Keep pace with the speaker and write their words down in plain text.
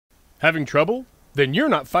Having trouble? Then you're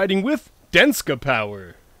not fighting with Denska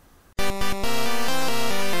power.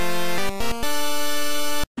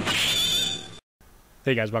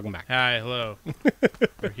 Hey guys, welcome back. Hi, hello.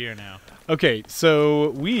 We're here now. Okay, so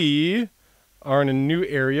we are in a new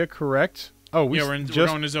area, correct? Oh, we're going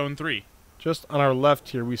to Zone 3. Just on our left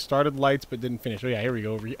here, we started lights but didn't finish. Oh yeah, here we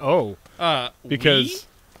go. Because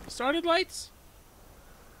we started lights?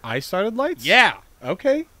 I started lights? Yeah.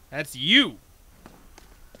 Okay. That's you.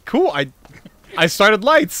 Cool. I started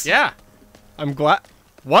lights. Yeah. I'm glad.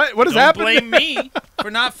 What is happening? Don't blame me for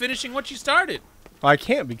not finishing what you started. I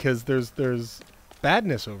can't because there's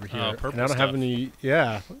badness over here. Oh, purple and I don't stuff. have any.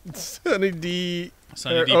 Yeah. Sunny D.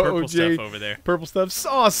 Sunny D purple stuff over there. Purple stuff.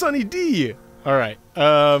 Oh, Sunny D. All right.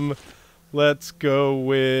 Let's go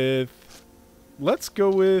with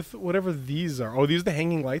whatever these are. Oh, these are the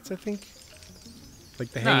hanging lights, I think. Like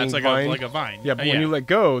the hanging it's like vine. like a vine. Yeah, but when you let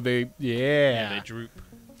go, they they droop.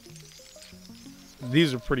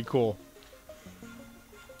 These are pretty cool.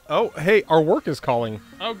 Oh, hey, our work is calling.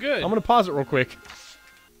 Oh, good. I'm gonna pause it real quick.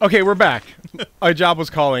 Okay, we're back. Our job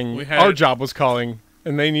was calling. Our job was calling,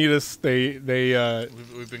 and they need us. We've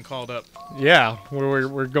been called up. Yeah,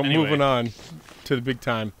 we're moving on to the big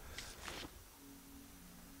time.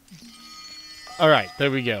 All right,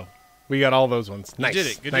 there we go. We got all those ones. Nice. You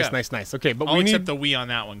did it. Good nice, job. Nice, nice. Okay, but I'll we accept the we on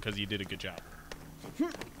that one because you did a good job.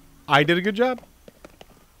 I did a good job?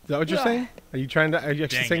 Is that what you're saying? Are you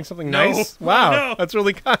actually saying something No. nice? Wow, No. that's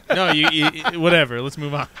really kind. No, you whatever. Let's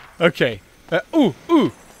move on. Okay. Ooh.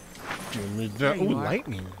 Give me that. Ooh,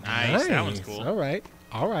 lightning. Nice. That one's cool. All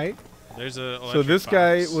right. There's a so this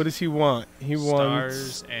guy, what does he want? He wants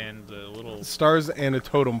stars and the little stars and a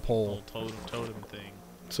totem pole. Totem thing.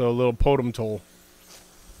 So a little totem toll.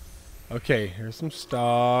 Okay, here's some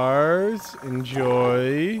stars.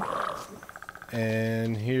 Enjoy.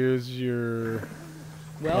 And here's your.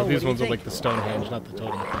 Well, these ones are like the Stonehenge, not the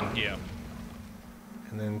totem thing. Yeah.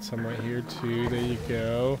 And then some right here too. There you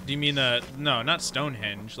go. Do you mean no, not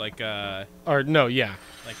Stonehenge, like Or no, yeah.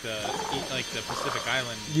 like the Pacific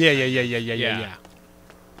Island. Yeah.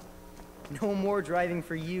 No more driving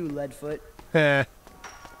for you, Leadfoot. I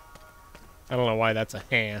don't know why that's a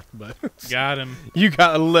hand, but got him. You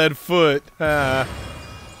got a lead foot. All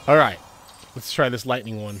right, let's try this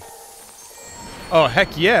lightning one. Oh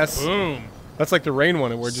heck yes! Boom. That's like the rain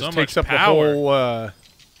one, where it just So takes much up power. the whole.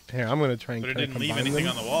 Here, I'm gonna try and. But it didn't leave anything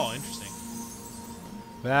on the wall. Interesting.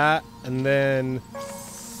 That and then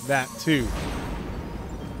that too.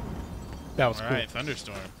 That was cool. All right,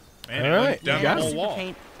 thunderstorm. Man, all right, down the whole wall,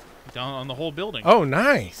 down on the whole building. Oh,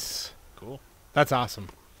 nice. Cool. That's awesome.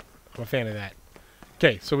 I'm a fan of that.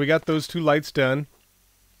 Okay, so we got those 2 lights done.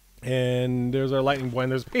 And there's our lightning boy.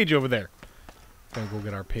 And there's a page over there. Gonna go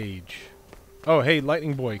get our page. Oh, hey,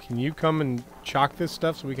 lightning boy, can you come and chalk this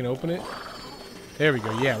stuff so we can open it? There we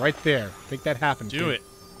go. Yeah, right there. Make that happen. Do it.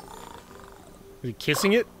 Is he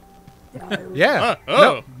kissing it? Yeah. Oh.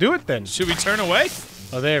 No, do it then. Should we turn away?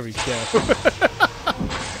 Oh, there we go.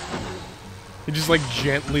 He just like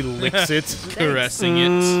gently licks it. Caressing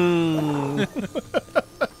it.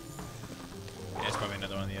 There's probably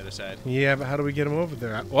another one on the other side. Yeah, but how do we get him over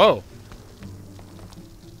there? Whoa.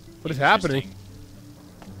 What is happening?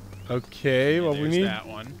 Okay, well we need that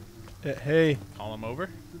one. Hey. Call him over.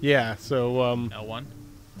 Yeah, so L1.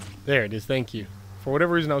 There it is. Thank you. For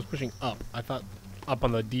whatever reason, I was pushing up. I thought up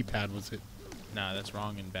on the D-pad was it. Nah, that's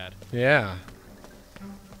wrong and bad. Yeah.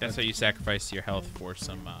 That's how you sacrifice your health for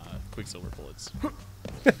some Quicksilver bullets.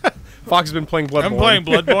 Fox has been playing Bloodborne. I'm playing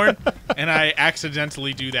Bloodborne, and I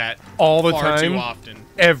accidentally do that all the far time. Too often.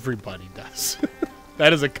 Everybody does.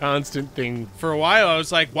 That is a constant thing. For a while, I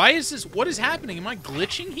was like, "Why is this? What is happening? Am I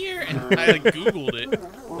glitching here?" And I like Googled it.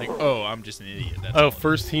 Like, oh, I'm just an idiot. That's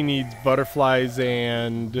first he needs butterflies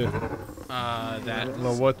and that. I don't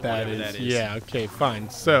know what that is. That is. Yeah. Okay. Fine.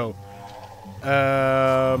 So,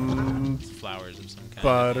 flowers of some kind.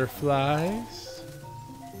 Butterflies.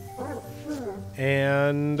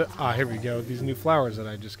 And here we go. These new flowers that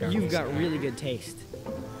I just got. You've got really good taste.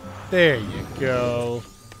 There you go.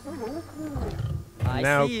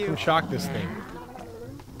 Now see you. come shock this thing.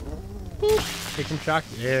 Boop. Take him shock.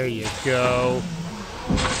 There you go.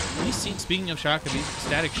 Have you seen? Speaking of shock,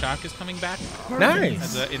 Static Shock is coming back.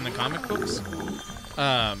 Nice. In the comic books.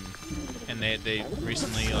 And they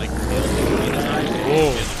recently like.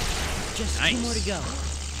 Whoa. Just nice. 2 more to go.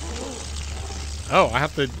 Oh,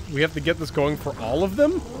 we have to get this going for all of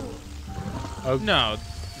them? Oh, No,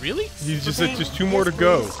 really? he's just said just 2 more to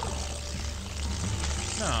go.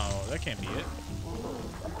 No, that can't be it.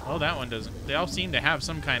 Oh, that one doesn't. They all seem to have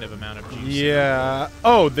some kind of amount of juice. Yeah.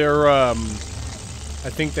 Oh, they're I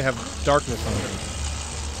think they have darkness on them.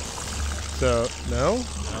 So, no? No,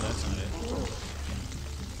 that's not it.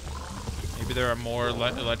 Maybe there are more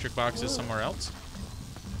electric boxes somewhere else?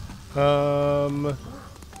 Well,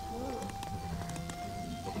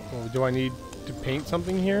 do I need to paint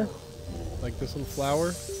something here? Like this little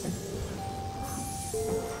flower?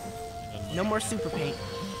 No more super paint.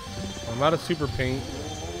 I'm out of super paint.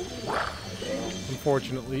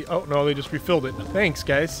 Unfortunately. Oh, no, they just refilled it. Thanks,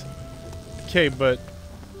 guys. Okay, but...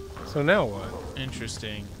 So now what?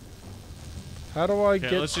 Interesting. How do I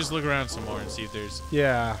Okay, get... let's just look around some more and see if there's...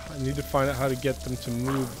 Yeah, I need to find out how to get them to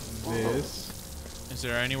move this. Is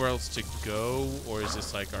there anywhere else to go, or is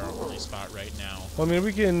this like our only spot right now? Well, I mean,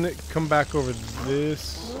 we can come back over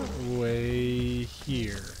this way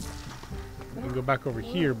here. We can go back over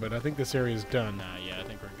here, but I think this area is done. Nah, yeah, I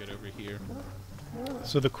think we're good over here.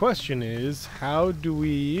 So the question is, how do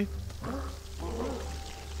we...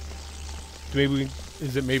 Maybe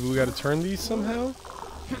we got to turn these somehow?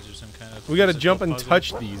 Is there some kind of We got to physical jump and puzzle?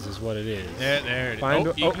 touch these is what it is. There it is. Find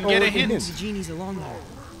Oh, you can get a hint. The genies along there.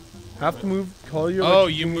 Have to move, call your Oh,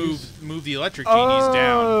 electric you genies. move the electric genies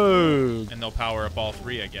down, Oh, and they'll power up all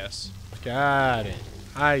three, I guess. got it.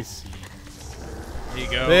 I see. There you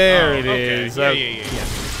go. There Oh, it okay. is. Yeah.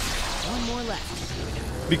 One more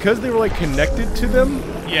left. Because they were like connected to them.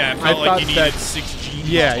 Yeah, it I felt thought like you needed that- 6 genies.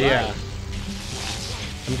 Yeah, yeah.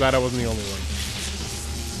 I'm glad I wasn't the only one.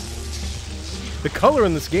 The color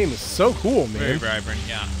in this game is so cool, man. Very vibrant,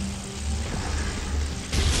 yeah.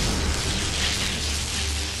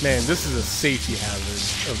 Man, this is a safety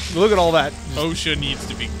hazard. Oh, look at all that. OSHA needs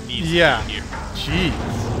to be Yeah. here. Jeez.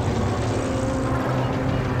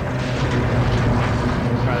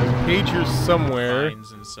 Alright, there's a page here somewhere.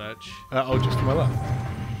 Lines and such. Oh, just to my left.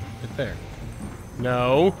 Right there.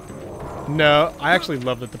 No. No. I actually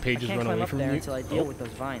love that the I pages can't run climb away up from there you. until I deal with those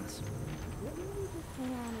vines.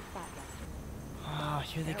 Oh,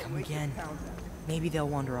 here they come again. Maybe they'll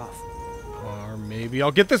wander off. Or maybe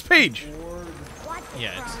I'll get this page.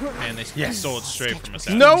 Yeah, man, they Yes. stole it straight from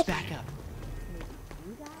Assassin's Nope. Back up.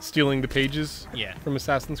 Stealing the pages Yeah. from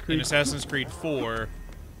Assassin's In Creed. Assassin's Creed 4,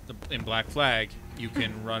 in Black Flag, you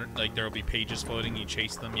can run, like, there will be pages floating, you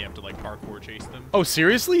chase them, you have to, like, parkour chase them. Oh,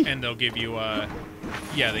 seriously? And they'll give you,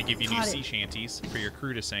 yeah, they give you new Got it. sea shanties for your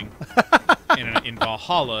crew to sing. And in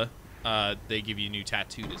Valhalla, they give you new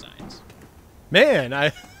tattoo designs. Man,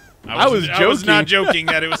 I was I was not joking. joking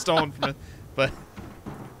that it was stolen from it, but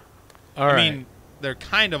All right. I mean, they're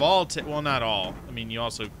kind of all, well, not all. I mean, you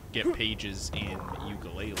also get pages in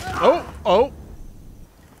ukulele. Oh.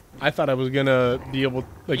 I thought I was gonna be able,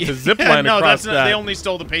 to zip line no, across that's not, that. they only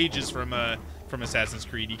stole the pages from Assassin's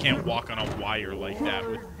Creed. You can't walk on a wire like that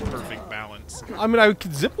with perfect balance. I mean, I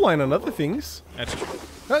could zip line on other things. That's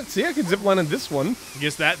true. See, I could zip line on this one. I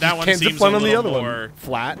guess that one Can't seems zip line a on the little other more. one.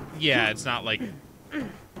 Flat. Yeah, it's not like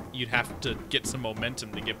you'd have to get some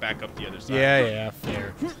momentum to get back up the other side. Yeah,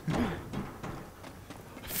 fair.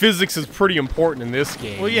 Physics is pretty important in this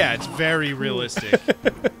game. Well, yeah, it's very realistic.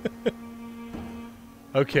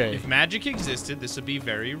 Okay. If magic existed, this would be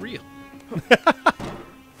very real.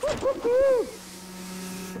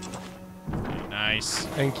 Okay, nice.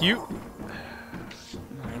 Thank you.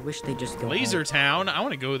 I wish they'd just go Laser home. Town. I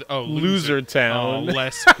want to go. Oh, Loser Town. Oh,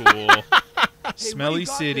 less cool. Smelly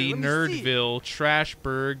City, Nerdville,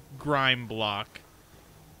 Trashburg, Grime Block.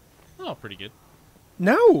 Oh, pretty good.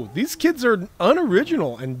 No, these kids are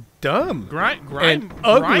unoriginal and dumb Grime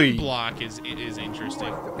ugly. Block is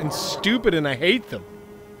interesting. and stupid, and I hate them.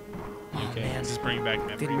 Okay, man. this is bringing back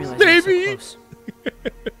Didn't memories. realize they were Baby! so close.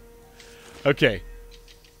 Okay,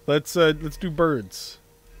 let's do birds.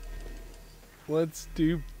 Let's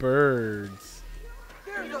do birds.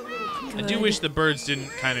 I do wish the birds didn't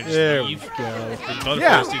kind of just There we leave. go. The butterflies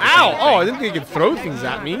Yeah. do the Ow! same Oh, I thing. didn't think they could throw things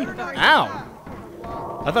at me. Ow!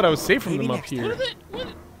 I thought I was safe from Maybe them up next here.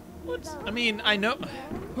 What's, I mean, I know.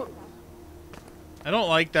 I don't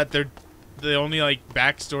like that they're the only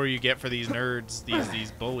backstory you get for these nerds,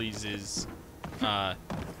 these bullies, is a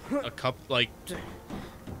couple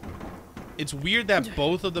It's weird that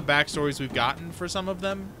both of the backstories we've gotten for some of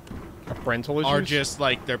them Parental issues? are just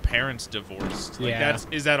their parents divorced. Yeah.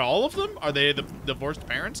 Is that all of them? Are they the divorced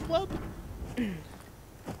parents club?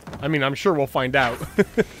 I mean, I'm sure we'll find out.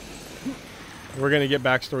 We're gonna get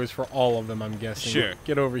backstories for all of them, I'm guessing. Sure.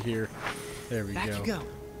 Get over here. There we Back go. you go.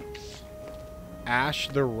 Ash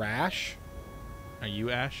the Rash? Are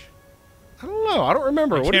you Ash? I don't know. I don't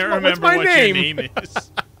remember. I What's can't my remember what name? your name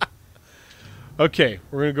is. Okay,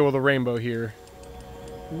 we're gonna go with a rainbow here.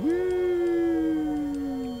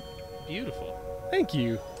 Woo! Beautiful. Thank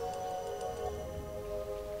you.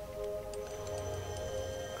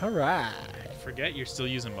 All right. forget you're still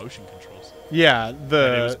using motion controls. Yeah, And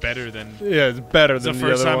it was better than. yeah, it's better It's than the the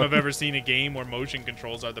first other time one. I've ever seen a game where motion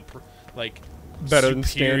controls are the Better than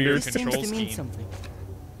superior standard. Seems control to mean scheme. something.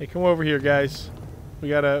 Hey, come over here, guys. We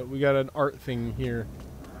got an art thing here.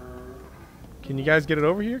 Can you guys get it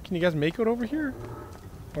over here? Can you guys make it over here?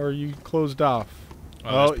 Or are you closed off?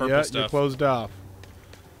 Oh, there's purple yeah, stuff. you're closed off.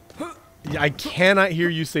 Yeah, I cannot hear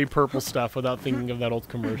you say purple stuff without thinking of that old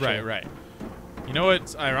commercial. Right, right. You know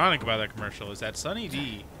what's ironic about that commercial is that Sunny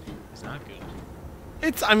D is not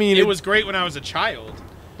good. I mean, It was great when I was a child,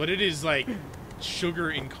 but it is like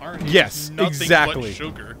sugar incarnate. Yes, It's nothing exactly. but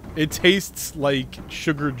sugar. It tastes like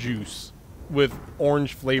sugar juice with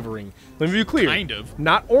orange flavoring. Let me be clear. Kind of.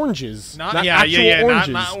 Not oranges. Not actual oranges.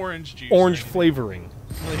 Not orange juice. Orange or flavoring.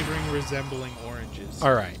 anything. Flavoring resembling oranges.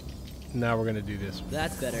 All right. Now we're going to do this.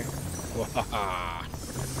 That's better.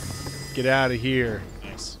 Get out of here.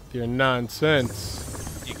 Nice. With your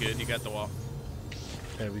nonsense. You good? You got the wall.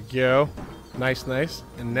 There we go. Nice, nice.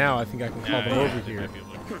 And now I think I can call them over they here. might be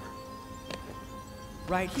able to-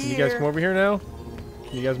 Right here. Can you guys come over here now?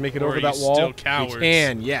 Can you guys make it Or over are that you wall? still cowards? You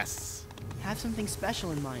can, yes. Have something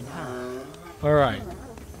special in mind, huh? All right.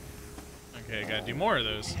 Okay, I gotta do more of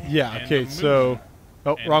those. Yeah, And okay, a so...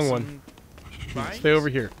 Oh, and wrong some one. vines? Stay over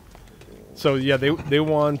here. So, yeah, they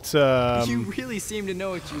want You really seem to know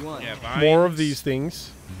what you want. Yeah, vines. more of these things.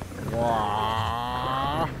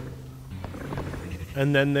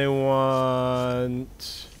 And then they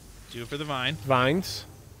want Do it for the vine. vines.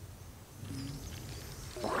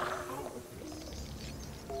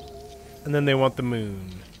 And then they want the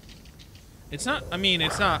moon. It's not. I mean,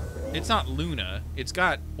 it's not. It's not Luna. It's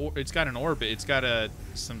got an orbit. It's got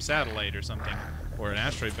some satellite or something, or an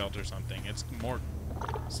asteroid belt or something. It's more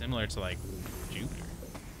similar to like Jupiter.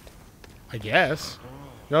 I guess.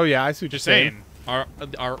 Oh, yeah, I see what Just you're saying. saying.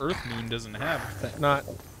 Our Earth moon doesn't have. That not...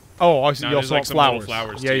 Oh, I see. No, You there's also like want some little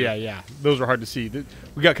flowers. flowers, Yeah, too. yeah, yeah. Those are hard to see.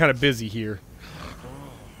 We got kind of busy here.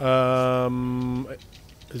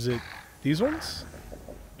 Is it these ones?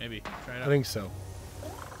 Maybe try it I out. think so.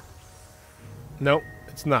 Nope,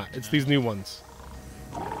 it's not. It's these new ones.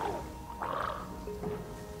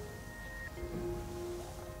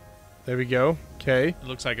 There we go. Okay. It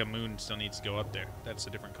looks like a moon still needs to go up there. That's a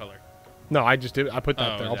different color. No, I just did. I put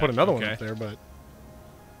that Oh, there. I'll that- put another one okay. up there, but.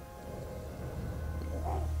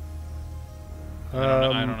 I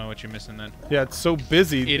don't know what you're missing then. Yeah, it's so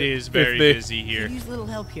busy. It is if very they- busy here. Could use a little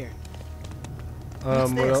help here.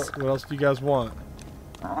 What this? else do you guys want?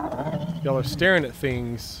 Y'all are staring at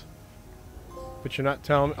things, but you're not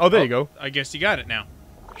telling me. Oh, there you go. I guess you got it now.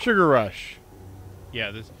 Sugar Rush. Yeah,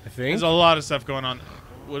 I think there's a lot of stuff going on.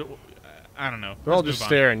 I don't know. they're all Let's just move on.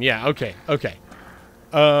 staring. Yeah. Okay. Okay.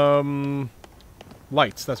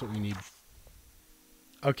 Lights. That's what we need.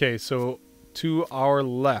 Okay. So to our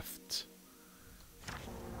left.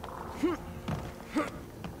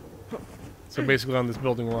 So basically, on this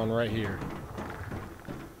building we're on right here.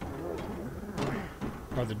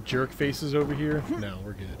 Are the jerk faces over here? No,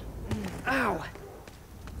 we're good. Ow!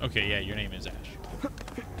 Okay, yeah, your name is Ash.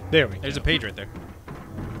 There we go. There's a page right there.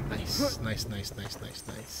 Nice, nice, nice, nice, nice,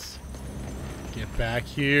 nice. Get back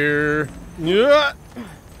here. Yeah.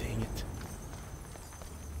 Dang it.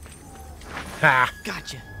 Ha!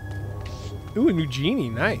 Gotcha. Ooh, a new genie.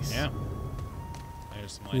 Nice. Yeah.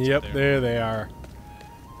 There's some lights Yep, up there they are.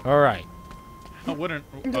 All right. Oh,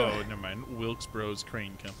 never mind. Wilkes-Bros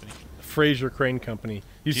Crane Company. Fraser Crane Company.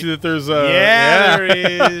 You Ye- see that there's yeah, there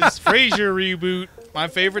is. Frasier reboot. My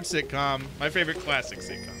favorite sitcom. My favorite classic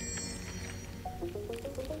sitcom.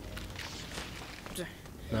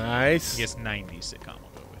 Nice. I guess 90s sitcom I'll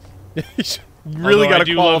go with. You really got Although I to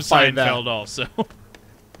do love qualify Seinfeld that. also.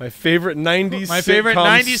 My favorite 90s My favorite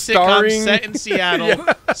sitcom 90s sitcom starring set in Seattle,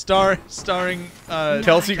 starring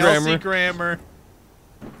Kelsey Grammer. Grammer.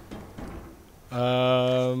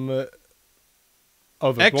 Oh,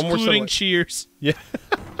 there's one more Excluding satellite. Cheers. Yeah.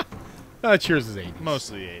 Cheers is 80s.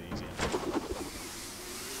 Mostly 80s,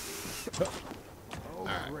 yeah.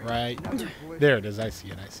 Right. There it is. I see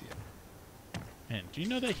it. I see it. Man, do you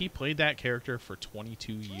know that he played that character for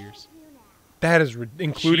 22 years? That is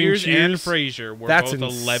including Cheers and Cheers. Frasier were That's both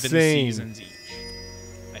 11 insane. seasons each.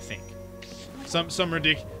 I think. Some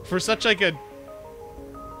ridiculous for such like a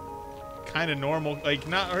kind of normal, like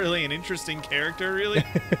not really an interesting character, really.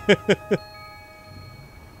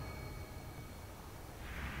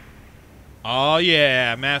 Oh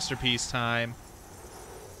yeah, masterpiece time.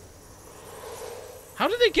 How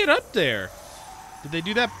did they get up there? Did they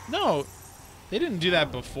do that? No, they didn't do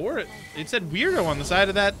that before. It said weirdo on the side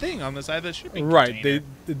of that thing, on the side of the shipping Right. container.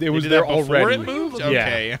 It was did there that before already. it moved? Yeah.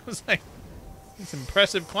 Okay. I was like, it's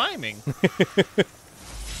impressive climbing.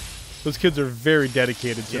 Those kids are very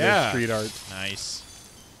dedicated to their street art, Nice.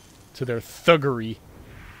 to their thuggery.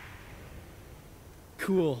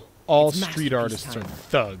 Cool. All It's street masterpiece artists are time.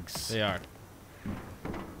 thugs. They are.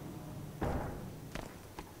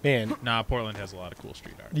 Man, Nah, Portland has a lot of cool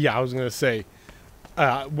street art. yeah, I was going to say,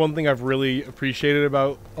 one thing I've really appreciated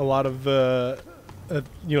about a lot of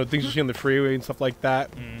things you see on the freeway and stuff like that.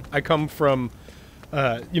 I come from,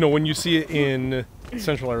 when you see it in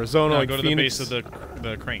Central Arizona, No, like go to Phoenix, the base of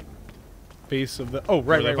the crane. base of the. Oh,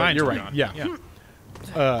 right, Where the right, vines you're were right. gone.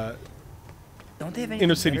 Yeah. Don't they have any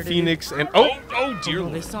Inner city better to do? Phoenix and oh, Oh dear Oh,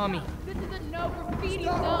 they Lord. saw me. This is a no graffiti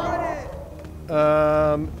zone.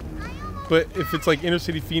 but if it's like inner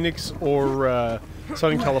city Phoenix or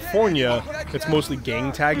Southern California, it's mostly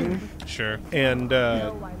gang tagging Sure. and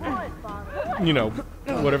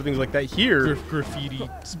whatever things like that. Here, Graffiti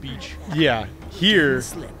speech. yeah, here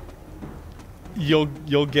Slip. you'll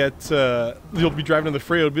get you'll be driving on the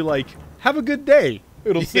freeway. It'll be like, "Have a good day."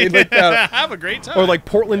 It'll say like that. Have a great time. Or like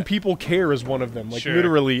Portland people care is one of them, like Sure.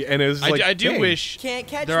 literally, and it's like I do dang. wish Can't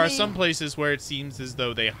catch there are me. some places where it seems as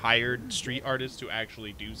though they hired street artists to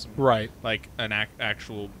actually do some Right. like an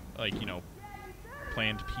actual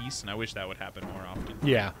planned piece, and I wish that would happen more often.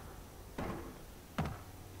 Yeah.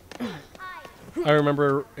 I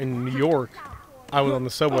remember in New York, I was on the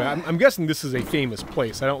subway. I'm guessing this is a famous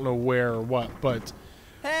place. I don't know where or what, but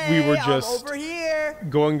Hey, were I'm just- over here.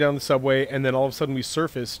 going down the subway, and then all of a sudden we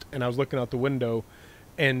surfaced, and I was looking out the window,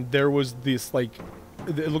 and there was this, like,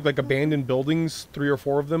 it looked like abandoned buildings, 3 or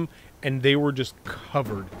 4 of them, and they were just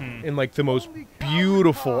covered in, like, the most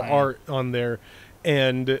beautiful art on there.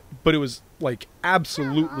 But it was, like,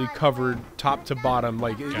 absolutely covered top to bottom.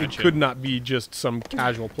 Like, it Gotcha. could not be just some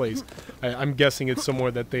casual place. I'm guessing it's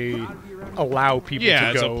somewhere that they allow people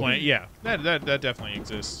Yeah, to as go. a plan. Yeah, that definitely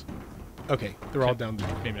exists. Okay, they're all down there.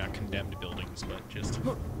 Maybe not condemned buildings, but just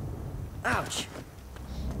Ouch.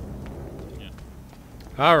 yeah.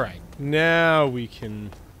 All right, now we can...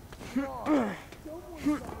 There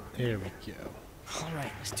we go. All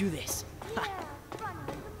right, let's do this.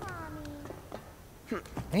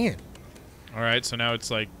 Man. All right, so now it's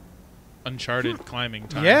like Uncharted climbing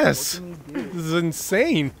time. Yes. This is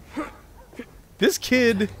insane. This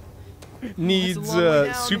kid needs long way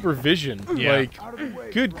down. supervision. Yeah.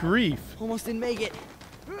 Like, good grief. Almost didn't make it.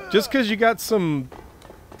 Just because you got some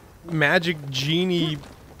magic genie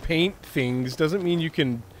paint things doesn't mean you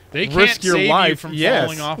can They can't risk your save life. you from Yes.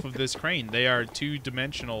 falling off of this crane. They are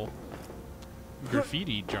two-dimensional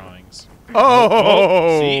graffiti drawings.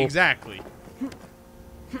 Oh. See, exactly.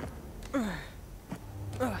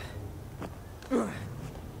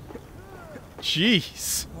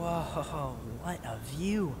 Jeez. Whoa, what a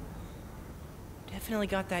view. Definitely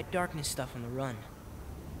got that darkness stuff on the run.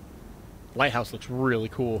 Lighthouse looks really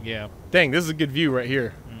cool. Yeah. Dang, this is a good view right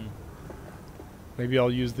here. Mm. Maybe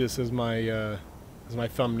I'll use this as my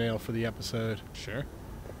thumbnail for the episode. Sure.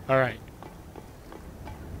 All right.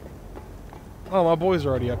 Oh, my boys are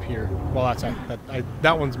already up here. Well,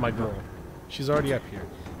 that one's my girl. She's already up here.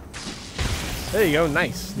 There you go.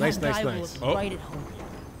 Nice, nice, That nice, guy will nice. look Oh. right at home.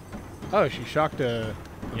 Oh, she shocked a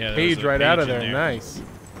Yeah. page right out of there. Nice.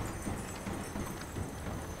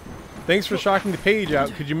 Thanks for shocking the page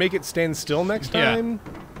out. Could you make it stand still next Yeah. time?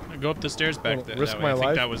 Go up the stairs back Wanna there. risk That way. my I think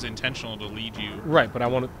life? that was intentional to lead you. Right, but I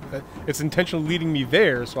want to. It's intentionally leading me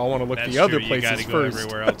there, so I want to look That's the other true. places You gotta go first.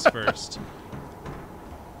 everywhere else first.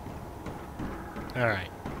 All right.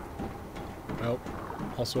 Well,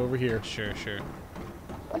 also over here. Sure, sure.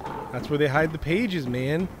 That's where they hide the pages,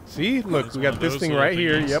 man. See, look, it's we one got of this those thing little right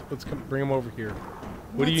here. thingies. Yep, let's bring them over here.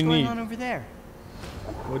 What do you What's need? going on over there?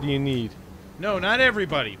 What do you need? No, not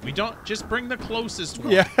everybody. We don't just bring the closest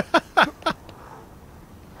one. Yeah.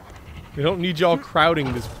 We don't need y'all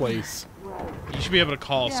crowding this place. You should be able to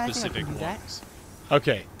call Yeah, I think I specific can do that. ones.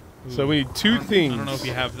 Okay, so we need 2 things. I don't know if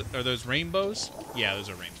you have. Are those rainbows? Yeah, those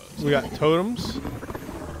are rainbows. We got totems.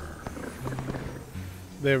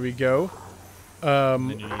 There we go.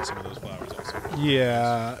 Then you need some of those flowers also.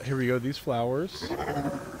 Yeah, here we go. These flowers.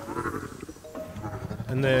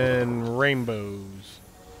 And then rainbows.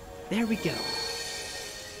 There we go.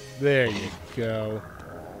 There you go.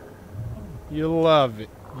 You love it.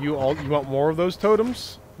 You want more of those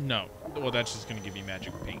totems? No. Well, that's just gonna give you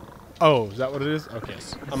magic paint. Oh, is that what it is? Okay.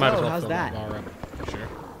 Yes. I might as So, well how's fill that? All right. Sure.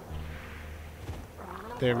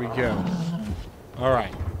 There we go. All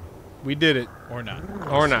right. We did it. Or not.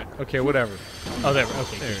 Or not. Okay, whatever. Oh, there.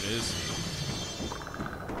 Okay. There it is.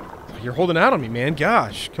 You're holding out on me, man.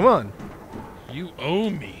 Gosh, come on. You owe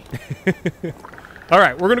me. All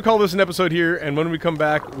right, we're going to call this an episode here, and when we come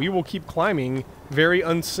back, we will keep climbing very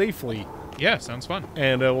unsafely, Yeah, sounds fun.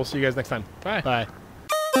 and we'll see you guys next time. Bye. Bye.